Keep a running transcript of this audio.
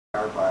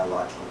our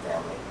biological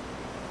family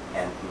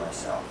and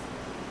myself.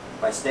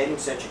 By stating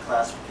such a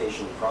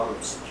classification, the problem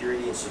of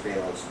security and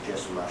surveillance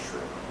just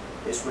mushroom.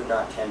 This would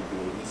not tend to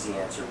be an easy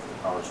answer for the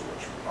powers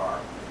which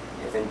are,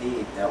 if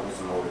indeed that was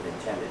the motive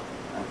intended.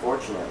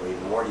 Unfortunately,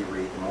 the more you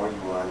read, the more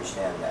you will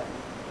understand that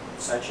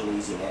such an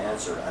easy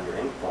answer under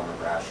any form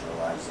of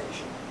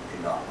rationalization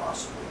could not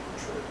possibly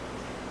be true.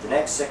 The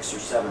next 6 or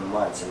 7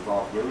 months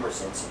involved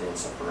numerous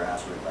incidents of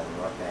harassment by the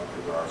North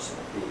Vancouver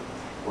RCMP,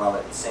 while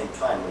at the same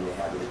time, when they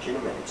had a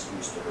legitimate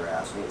excuse to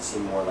harass me, it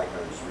seemed more like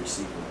I was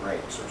receiving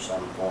breaks or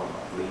some form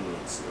of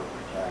leniency or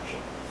protection.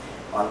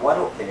 On one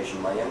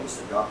occasion, my youngest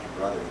adopted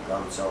brother had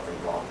got himself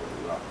involved with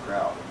a rough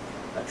crowd.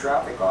 A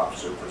traffic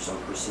officer for some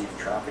perceived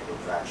traffic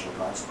infraction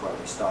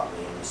consequently stopped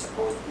me and he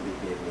supposedly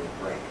gave me a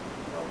break,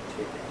 no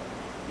ticket.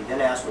 He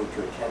then asked me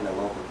to attend the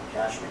local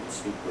detachment and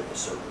speak with a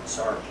certain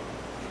sergeant.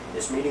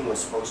 This meeting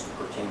was supposed to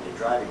pertain to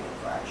driving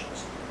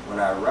infractions.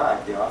 When I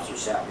arrived, the officer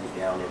sat me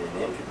down in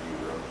an interview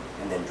room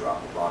and then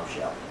dropped a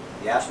bombshell.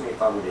 He asked me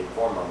if I would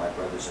inform on my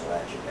brother's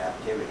alleged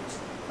activities.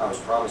 I was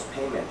promised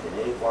payment in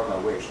any form I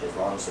wished as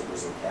long as it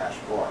was in cash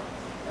form.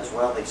 As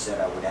well, they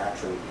said I would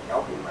actually be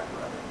helping my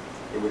brother.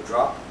 They would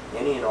drop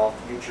any and all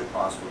future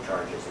possible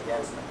charges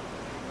against them.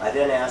 I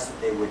then asked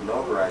if they would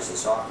notarize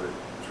this offer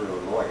through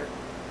a lawyer.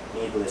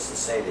 Needless to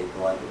say, they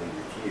bluntly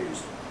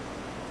refused.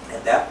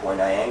 At that point,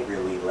 I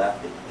angrily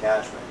left the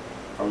detachment.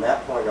 From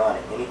that point on,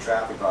 any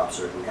traffic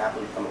officer who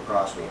happened to come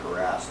across me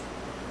harassed.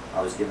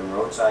 I was given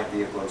roadside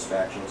vehicle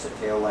inspections, a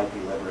tail light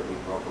deliberately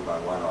broken by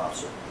one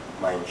officer.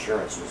 My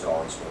insurance was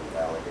always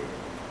invalidated.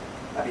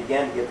 I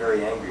began to get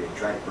very angry and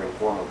tried to bring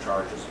formal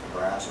charges of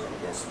harassment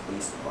against the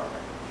police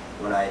department.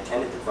 When I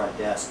attended the front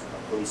desk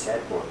of police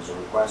headquarters and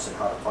requested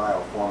how to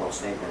file a formal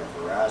statement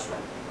of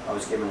harassment, I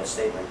was given a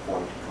statement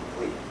form to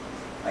complete.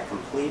 I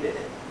completed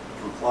it,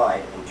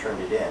 complied, and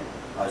turned it in.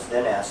 I was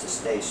then asked to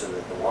stay so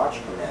that the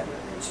watch commander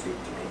could speak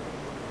to me.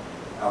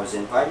 I was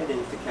invited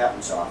into the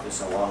captain's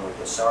office along with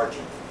the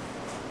sergeant,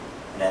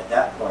 and at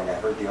that point I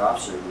heard the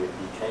officer who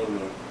had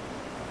detained me.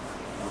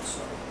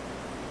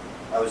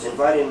 I was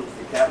invited into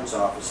the captain's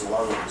office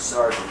along with the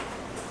sergeant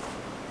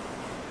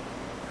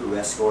who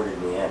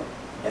escorted me in.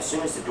 As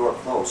soon as the door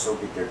closed, so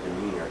did their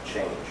demeanor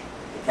change.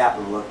 The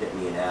captain looked at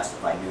me and asked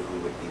if I knew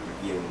who would be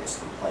reviewing this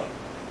complaint.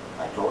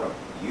 I told him,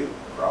 "You,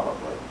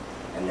 probably,"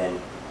 and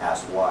then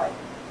asked why,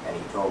 and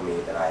he told me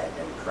that I had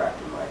been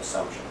correct in my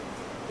assumption.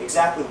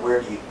 "Exactly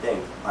where do you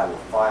think I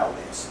will file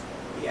this?"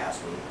 he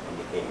asked me,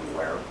 indicating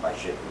where by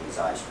shifting his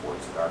eyes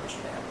towards the garbage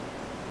can.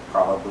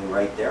 "Probably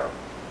right there,"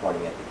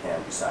 pointing at the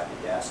can beside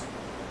the desk.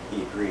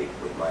 He agreed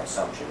with my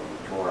assumption and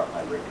he tore up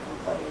my written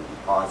complaint and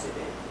deposited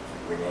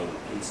the remaining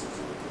pieces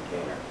in the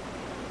container.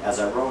 As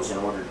I rose in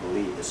order to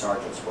leave, the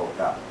sergeant spoke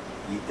up.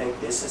 "You think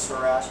this is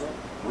harassment?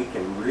 We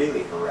can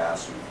really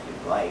harass you if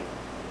you'd like,"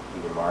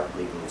 he remarked,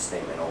 leaving the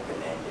statement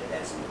open-ended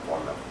as in the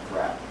form of a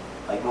threat.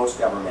 Like most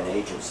government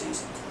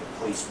agencies, the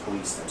police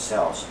police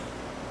themselves,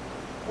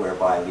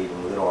 whereby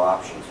leaving little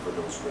options for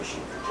those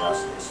wishing for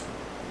justice.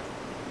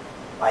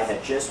 I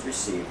had just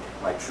received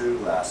my true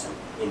lesson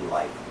in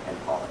life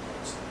and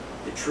politics.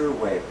 The true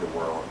way of the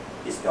world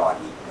is dog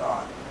eat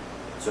dog,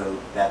 so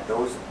that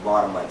those at the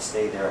bottom might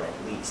stay there and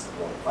at least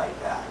won't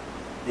fight back.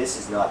 This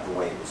is not the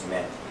way it was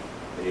meant to be,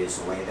 but it is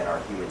the way that our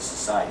human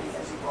society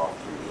has evolved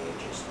through the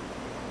ages.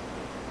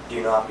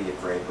 Do not be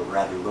afraid, but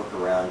rather look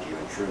around you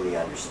and truly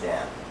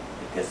understand,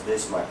 because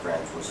this, my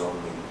friends, was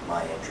only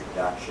my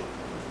introduction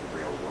into the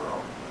real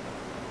world.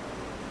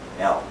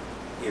 Now,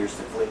 here's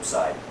the flip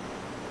side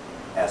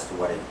as to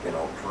what had been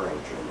occurring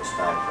during this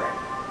time frame.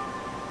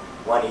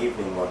 One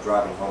evening, while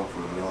driving home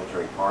from a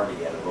military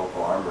party at a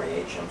local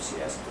armory,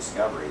 HMCS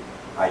Discovery,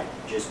 I'd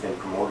just been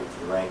promoted to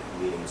the rank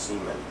of leading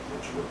seaman,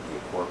 which would be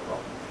a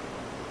corporal,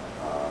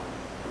 a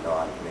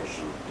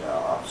non-commissioned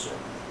officer.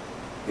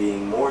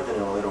 Being more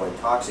than a little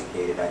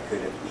intoxicated, I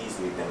could have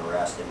easily been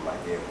arrested and my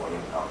vehicle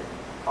impounded.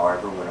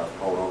 However, when I was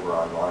pulled over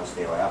on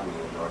Lonsdale Avenue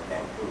in North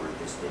Vancouver,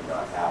 this did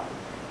not happen.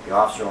 The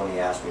officer only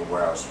asked me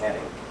where I was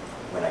heading.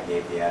 When I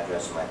gave the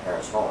address of my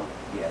parents' home,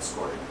 he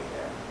escorted me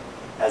there.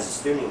 As a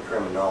student in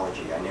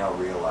criminology, I now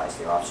realize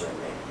the officer had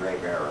made a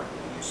grave error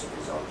in the use of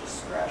his own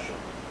discretion,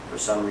 for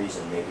some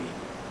reason, maybe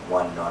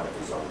one not of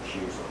his own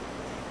choosing.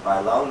 By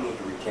allowing me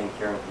to retain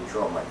care and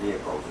control of my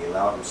vehicle, he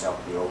allowed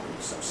himself to be open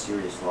to some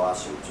serious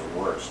lawsuits, or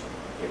worse,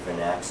 if an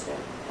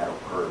accident had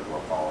occurred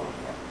while following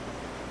him.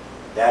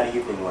 That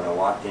evening when I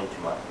walked into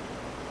my...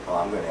 Well,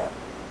 I'm going to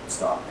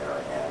stop there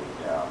and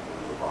we'll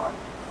move on.